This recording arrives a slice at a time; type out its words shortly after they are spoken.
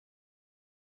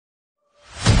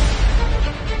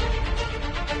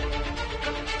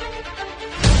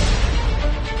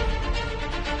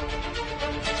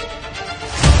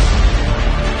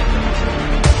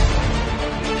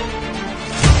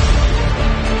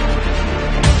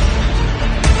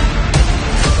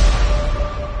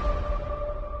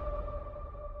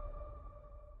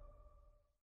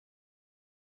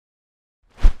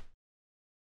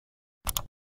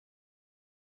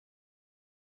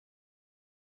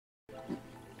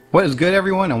What is good,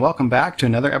 everyone, and welcome back to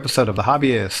another episode of The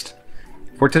Hobbyist.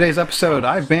 For today's episode,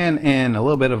 I've been in a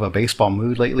little bit of a baseball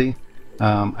mood lately.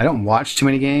 I don't watch too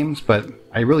many games, but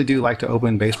I really do like to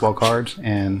open baseball cards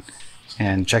and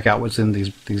check out what's in these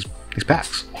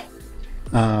packs.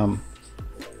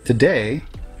 Today,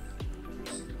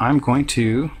 I'm going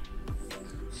to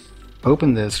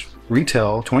open this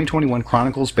retail 2021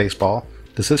 Chronicles Baseball.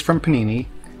 This is from Panini.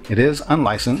 It is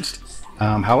unlicensed.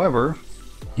 However,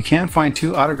 you can find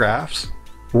 2 autographs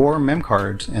or mem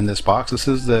cards in this box. This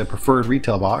is the preferred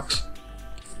retail box.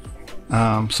 So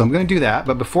I'm going to do that,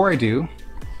 but before I do,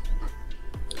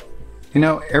 you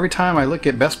know, every time I look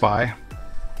at Best Buy,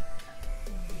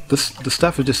 the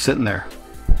stuff is just sitting there,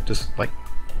 just like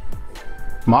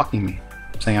mocking me,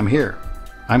 saying, I'm here.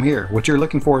 What you're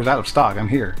looking for is out of stock. I'm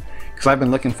here. Because I've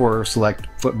been looking for select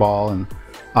football and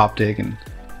optic, and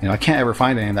you know, I can't ever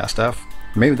find any of that stuff.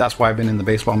 Maybe that's why I've been in the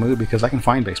baseball mood, because I can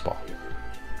find baseball.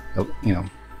 You know,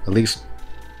 at least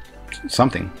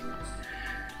something.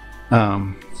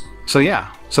 So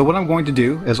yeah. So what I'm going to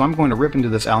do is I'm going to rip into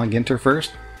this Allen Ginter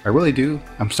first. I really do.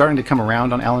 I'm starting to come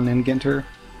around on Allen Ginter.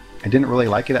 I didn't really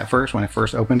like it at first when I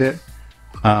first opened it.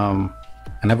 And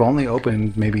I've only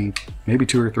opened maybe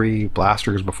 2 or 3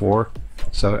 blasters before.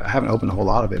 So I haven't opened a whole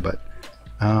lot of it, but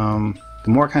the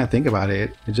more I kind of think about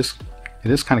it, it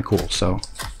is kind of cool. So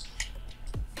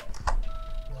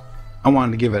I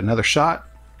wanted to give it another shot,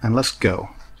 and let's go.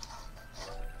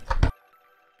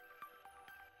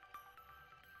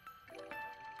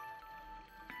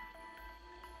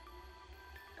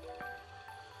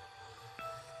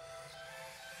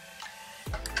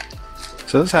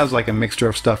 So this has like a mixture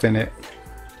of stuff in it.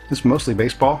 It's mostly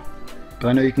baseball, but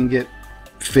I know you can get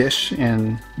fish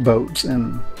and boats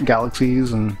and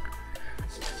galaxies and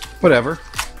whatever.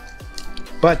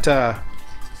 But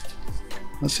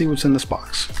let's see what's in this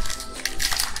box.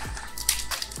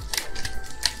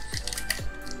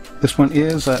 This one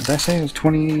is, did I say it was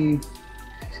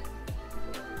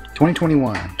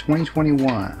 2021.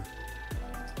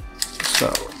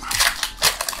 So,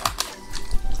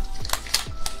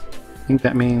 I think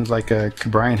that means like a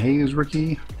Brian Hayes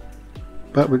rookie.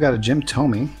 But we got a Jim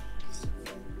Thome,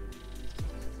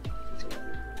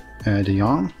 De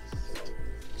Jong,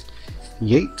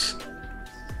 Yates,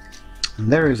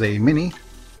 and there is a mini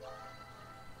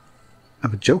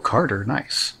of a Joe Carter.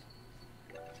 Nice.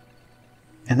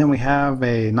 And then we have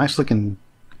a nice looking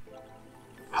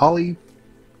Holly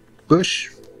Bush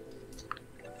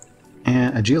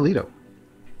and a Giolito.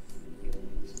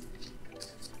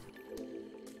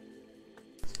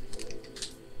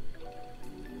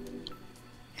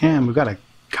 And we've got a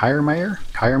Kiermaier,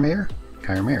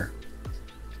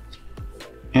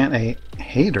 and a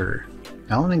Hader,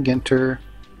 Allen Ginter,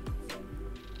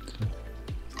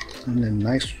 and a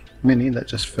nice mini that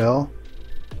just fell,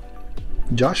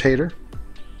 Josh Hader.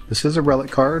 This is a relic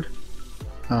card,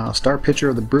 star pitcher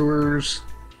of the Brewers.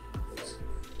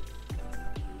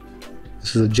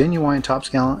 This is a genuine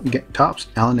Topps Allen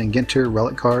Ginter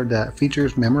relic card that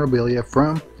features memorabilia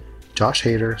from Josh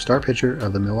Hader, star pitcher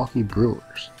of the Milwaukee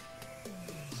Brewers.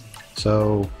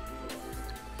 So,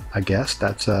 I guess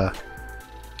that's a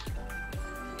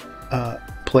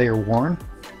player worn.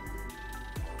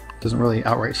 Doesn't really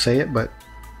outright say it, but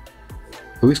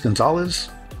Luis Gonzalez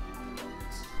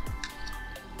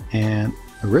and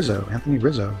Rizzo, Anthony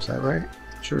Rizzo, is that right?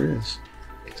 Sure is.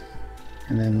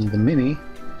 And then the mini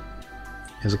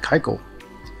is a Keuchel,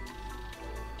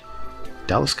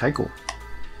 Dallas Keuchel.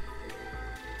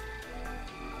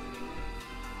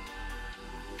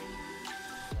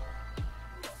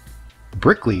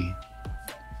 Brickley.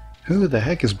 Who the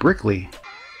heck is Brickley?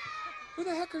 Who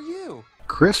the heck are you?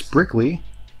 Chris Brickley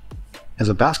is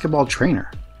a basketball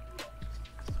trainer.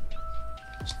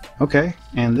 Okay,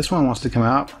 and this one wants to come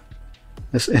out.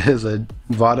 This is a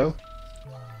Votto.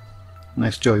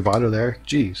 Nice Joey Votto there.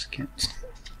 Jeez, can't.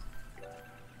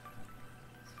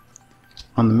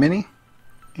 On the mini,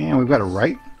 and we've got a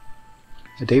Wright,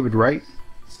 a David Wright.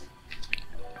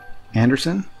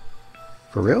 Anderson,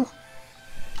 for real?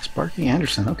 Sparky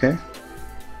Anderson, okay.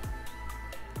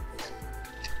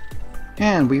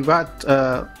 And we've got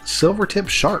Silver Tip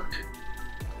Shark.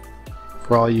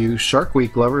 For all you Shark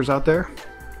Week lovers out there.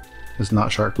 It's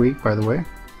not Shark Week, by the way.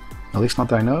 At least not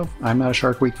that I know of. I'm not a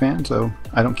Shark Week fan, so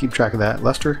I don't keep track of that.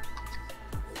 Lester.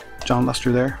 John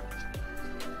Lester there.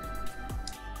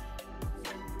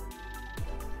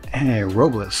 Hey,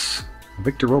 Robles.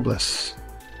 Victor Robles.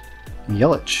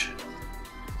 Yelich.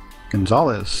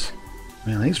 Gonzalez.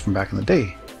 Man, he's from back in the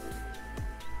day.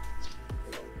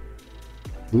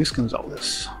 Luis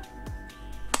Gonzalez.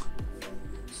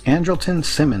 Andrelton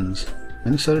Simmons.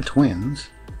 Minnesota Twins.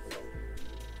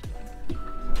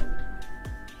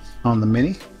 on the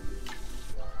mini.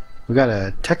 We got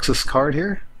a Texas card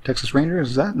here. Texas Rangers.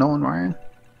 Is that Nolan Ryan?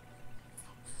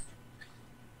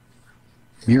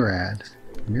 Murad.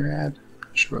 Murad?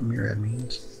 Not sure what Murad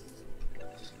means.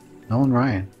 Nolan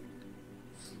Ryan.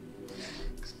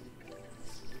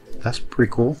 That's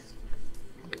pretty cool.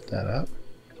 Get that up.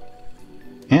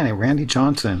 And a Randy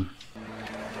Johnson.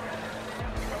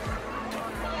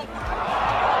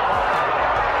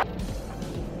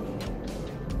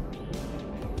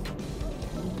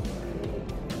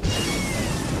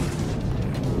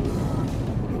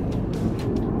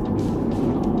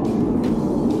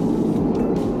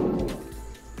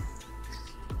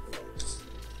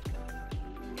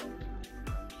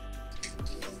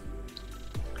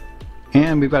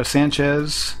 And we've got a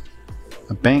Sanchez,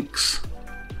 a Banks,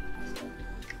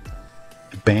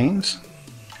 a Baines.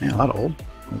 Man, a lot of old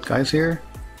guys here.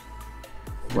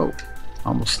 Whoa,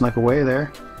 almost snuck away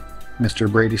there. Mr.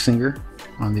 Brady Singer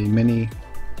on the mini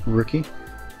rookie.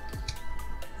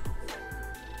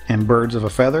 And Birds of a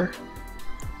Feather.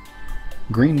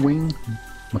 Green Wing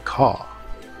McCaw.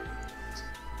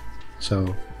 So,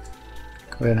 go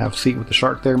ahead and have a seat with the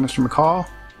shark there, Mr. McCaw.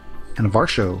 And a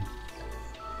Varsho.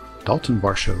 Dalton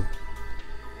Varsho.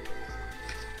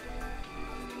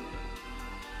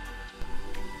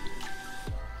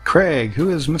 Craig.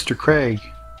 Who is Mr. Craig?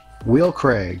 Will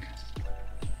Craig.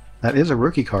 That is a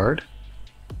rookie card.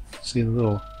 See the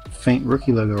little faint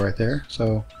rookie logo right there.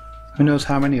 So who knows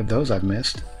how many of those I've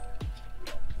missed.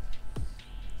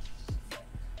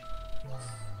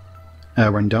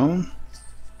 Rendon.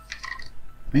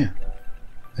 Man.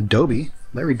 Adobe.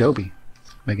 Larry Doby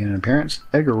making an appearance.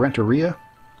 Edgar Renteria.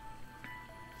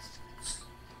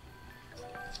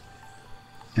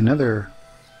 Another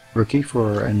rookie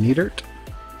for a Neidert.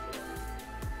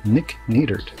 Nick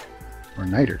Neidert. Or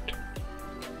Neidert.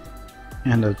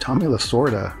 And a Tommy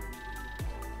Lasorda.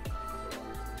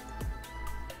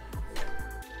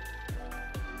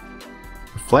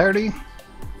 A Flaherty.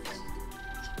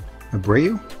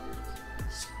 Abreu.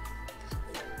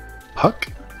 Puck.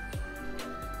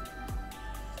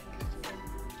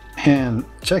 And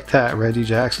check that, Reggie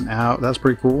Jackson out. That's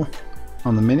pretty cool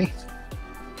on the mini.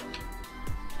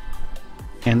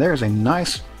 And there's a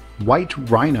nice white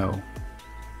rhino.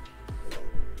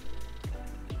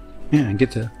 Man,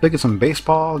 get to look at some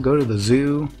baseball, go to the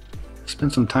zoo,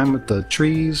 spend some time with the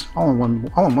trees, all in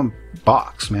one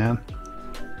box, man.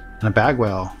 And a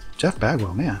Bagwell, Jeff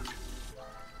Bagwell, man.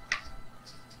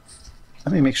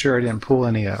 Let me make sure I didn't pull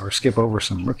any or skip over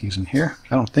some rookies in here.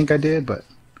 I don't think I did, but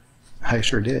I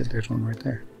sure did. There's one right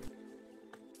there.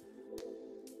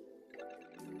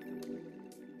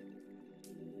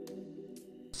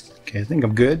 Okay, I think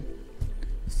I'm good.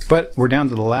 But we're down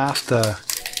to the last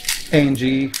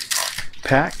A&G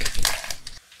pack.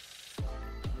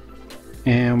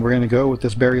 And we're going to go with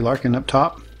this Barry Larkin up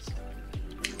top,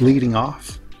 leading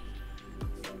off.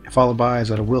 Followed by, is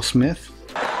that a Will Smith?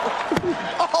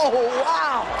 Oh,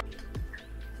 wow!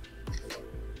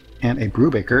 And a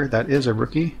Brubaker, that is a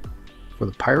rookie for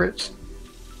the Pirates.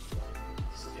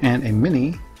 And a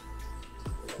mini,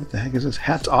 what the heck is this?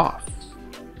 Hats Off.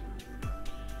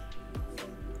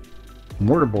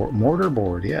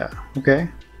 Mortarboard, yeah, okay.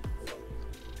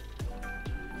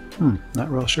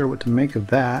 Not real sure what to make of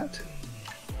that,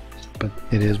 but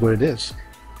it is what it is.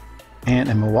 And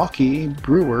a Milwaukee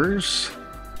Brewers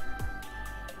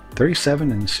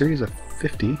 37 in a series of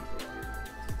 50.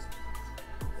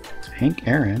 Hank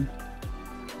Aaron.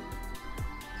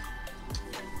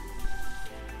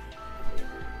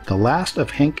 The last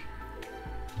of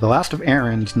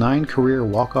Aaron's 9 career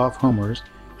walk-off homers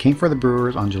came for the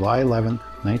Brewers on July 11,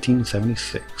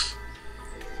 1976.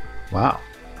 Wow.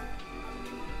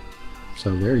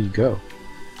 So there you go.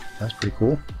 That's pretty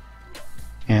cool.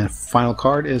 And final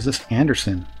card is this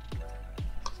Anderson.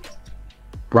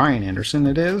 Brian Anderson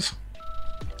it is.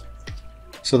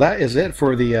 So that is it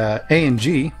for the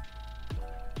A&G.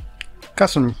 Got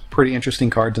some pretty interesting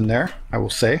cards in there, I will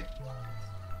say.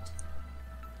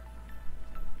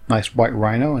 Nice white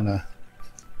rhino and a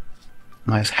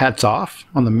nice hats off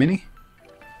on the mini.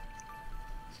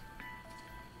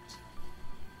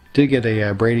 Did get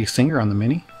a Brady Singer on the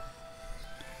mini.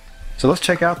 So let's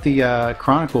check out the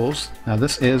Chronicles. Now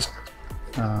this is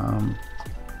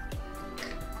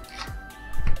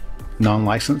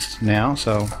non-licensed now,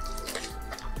 so.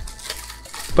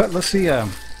 But let's see.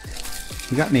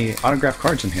 We got any autographed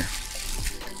cards in here?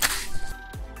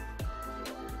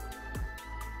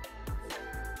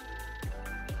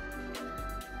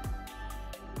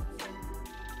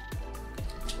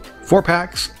 Four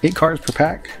packs, 8 cards per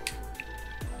pack.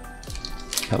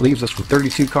 That leaves us with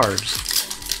 32 cards.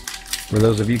 For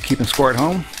those of you keeping score at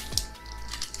home,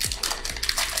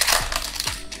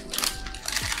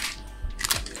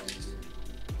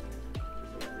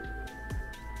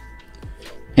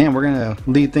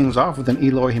 lead things off with an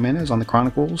Eloy Jimenez on the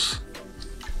Chronicles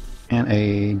and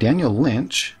a Daniel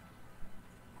Lynch.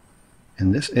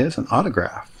 And this is an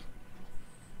autograph.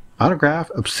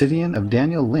 Autograph Obsidian of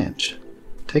Daniel Lynch.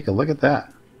 Take a look at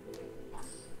that.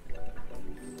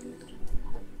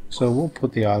 So we'll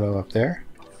put the auto up there.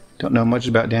 Don't know much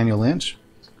about Daniel Lynch.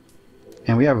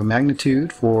 And we have a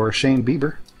magnitude for Shane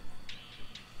Bieber.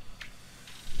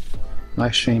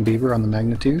 Nice Shane Bieber on the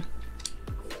magnitude.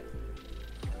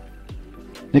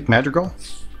 Nick Madrigal,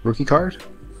 rookie card.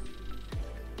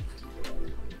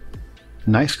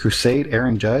 Nice Crusade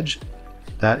Aaron Judge.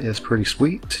 That is pretty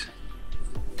sweet.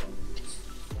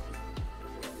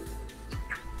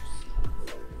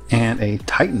 And a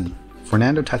Titan,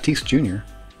 Fernando Tatis Jr.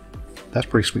 That's a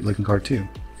pretty sweet looking card too.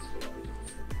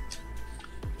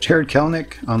 Jared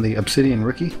Kelenic on the Obsidian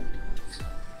rookie.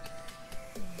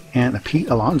 And a Pete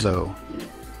Alonso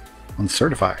on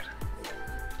certified.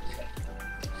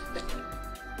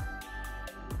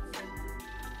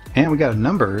 And we got a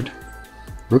numbered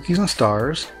Rookies and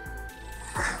Stars.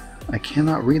 I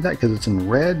cannot read that because it's in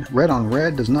red. Red on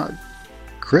red does not.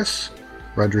 Chris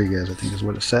Rodriguez, I think is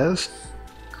what it says.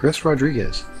 Chris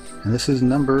Rodriguez. And this is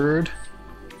numbered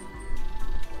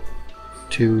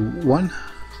to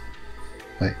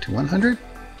 100?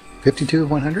 52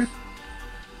 of 100?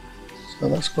 So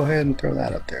let's go ahead and throw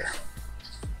that up there.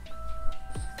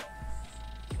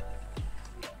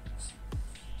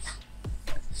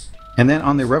 And then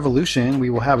on the Revolution, we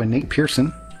will have a Nate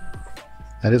Pearson.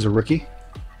 That is a rookie.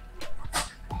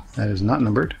 That is not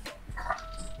numbered.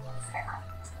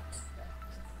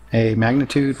 A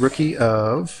magnitude rookie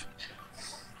of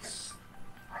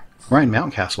Ryan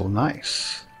Mountcastle.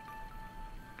 Nice.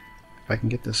 If I can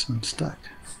get this unstuck.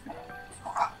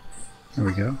 There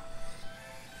we go.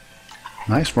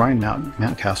 Nice Ryan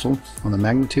Mountcastle on the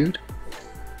magnitude.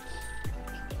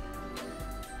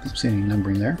 Don't see any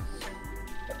numbering there.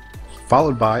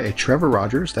 Followed by a Trevor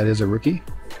Rogers. That is a rookie.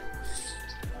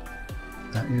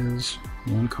 That is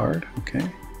one card. Okay.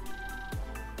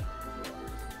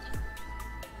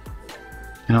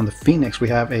 And on the Phoenix, we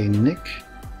have a Nick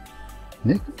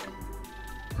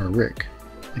or Rick.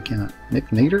 I cannot. Nick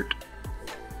Nadert.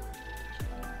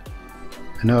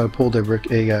 I know I pulled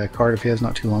a card of his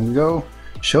not too long ago.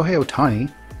 Shohei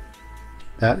Ohtani.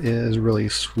 That is a really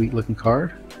sweet looking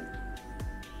card.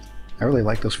 I really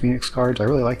like those Phoenix cards. I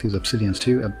really like these Obsidians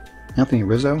too. Anthony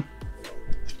Rizzo.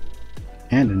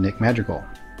 And a Nick Madrigal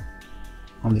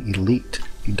on the Elite.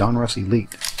 The Donruss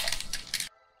Elite.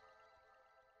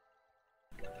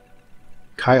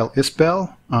 Kyle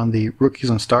Isbell on the Rookies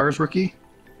and Stars rookie.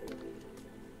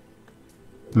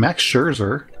 Max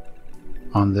Scherzer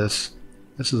on this.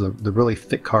 This is the really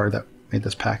thick card that made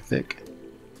this pack thick.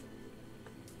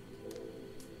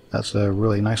 That's a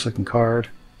really nice looking card.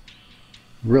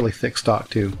 Really thick stock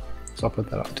too. So I'll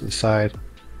put that off to the side.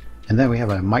 And then we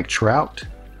have a Mike Trout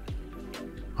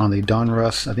on the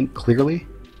Donruss, I think clearly.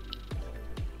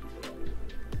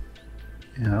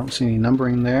 And I don't see any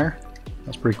numbering there.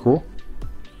 That's pretty cool.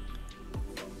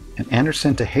 And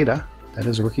Anderson Tejeda, that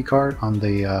is a rookie card on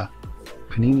the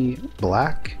Panini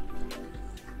Black.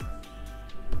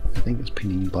 I think it's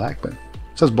Panini Black, but it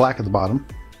says black at the bottom.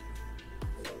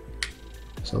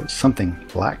 So it's something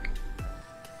black.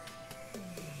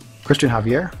 Christian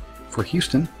Javier for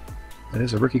Houston. That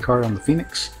is a rookie card on the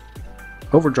Phoenix.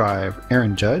 Overdrive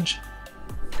Aaron Judge.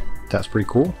 That's pretty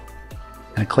cool.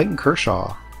 And a Clayton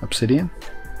Kershaw Obsidian.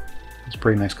 That's a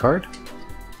pretty nice card.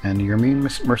 And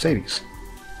Yermin Mercedes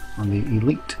on the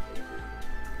Elite.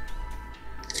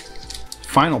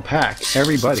 Final pack,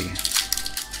 everybody.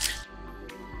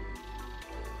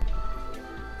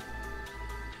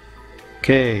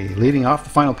 Okay, leading off the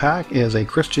final pack is a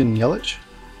Christian Yelich.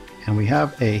 And we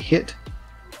have a hit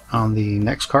on the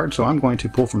next card, so I'm going to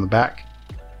pull from the back.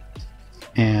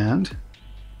 And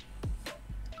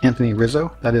Anthony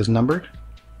Rizzo, that is numbered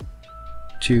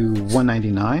to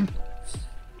 199.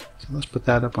 So let's put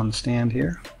that up on the stand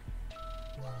here.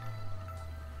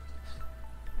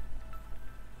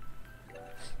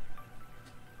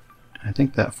 I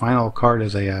think that final card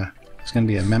is it's going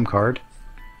to be a mem card.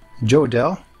 Joe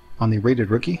Adell on the rated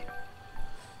rookie.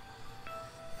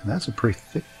 And that's a pretty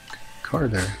thick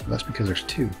card there. That's because there's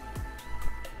two.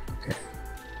 Okay,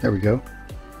 there we go.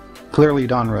 Clearly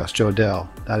Donruss, Joe Adell.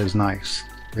 That is nice.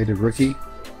 Rated rookie.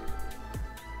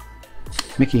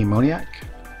 Mickey Moniak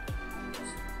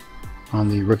on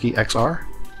the rookie XR.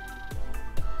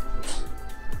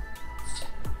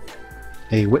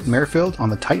 A Whit Merrifield on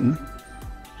the Titan.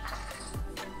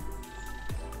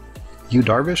 Yu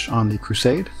Darvish on the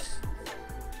Crusade.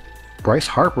 Bryce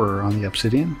Harper on the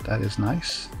Obsidian. That is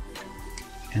nice.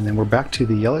 And then we're back to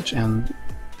the Yelich, and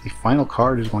the final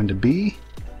card is going to be,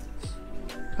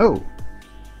 oh,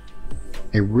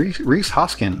 a Rhys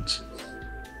Hoskins.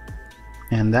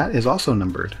 And that is also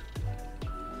numbered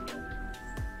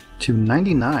to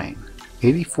 99,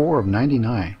 84 of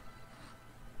 99.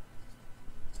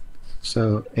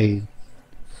 So a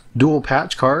dual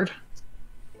patch card.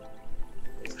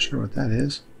 Not sure what that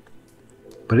is,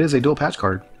 but it is a dual patch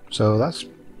card, so that's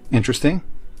interesting.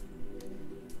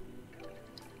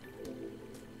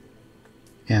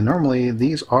 And normally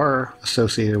these are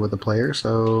associated with the player,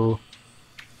 so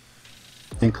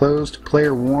enclosed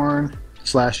player worn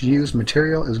 / used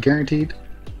material is guaranteed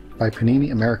by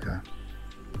Panini America.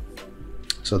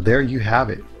 So there you have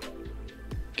it.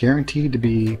 Guaranteed to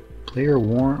be player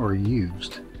worn or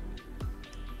used.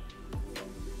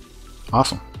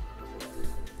 Awesome.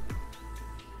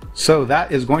 So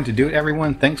that is going to do it,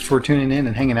 everyone. Thanks for tuning in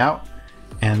and hanging out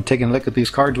and taking a look at these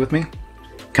cards with me.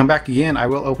 Come back again, I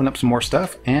will open up some more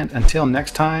stuff, and until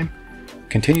next time,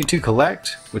 continue to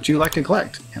collect what you like to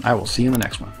collect, and I will see you in the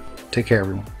next one. Take care,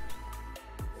 everyone.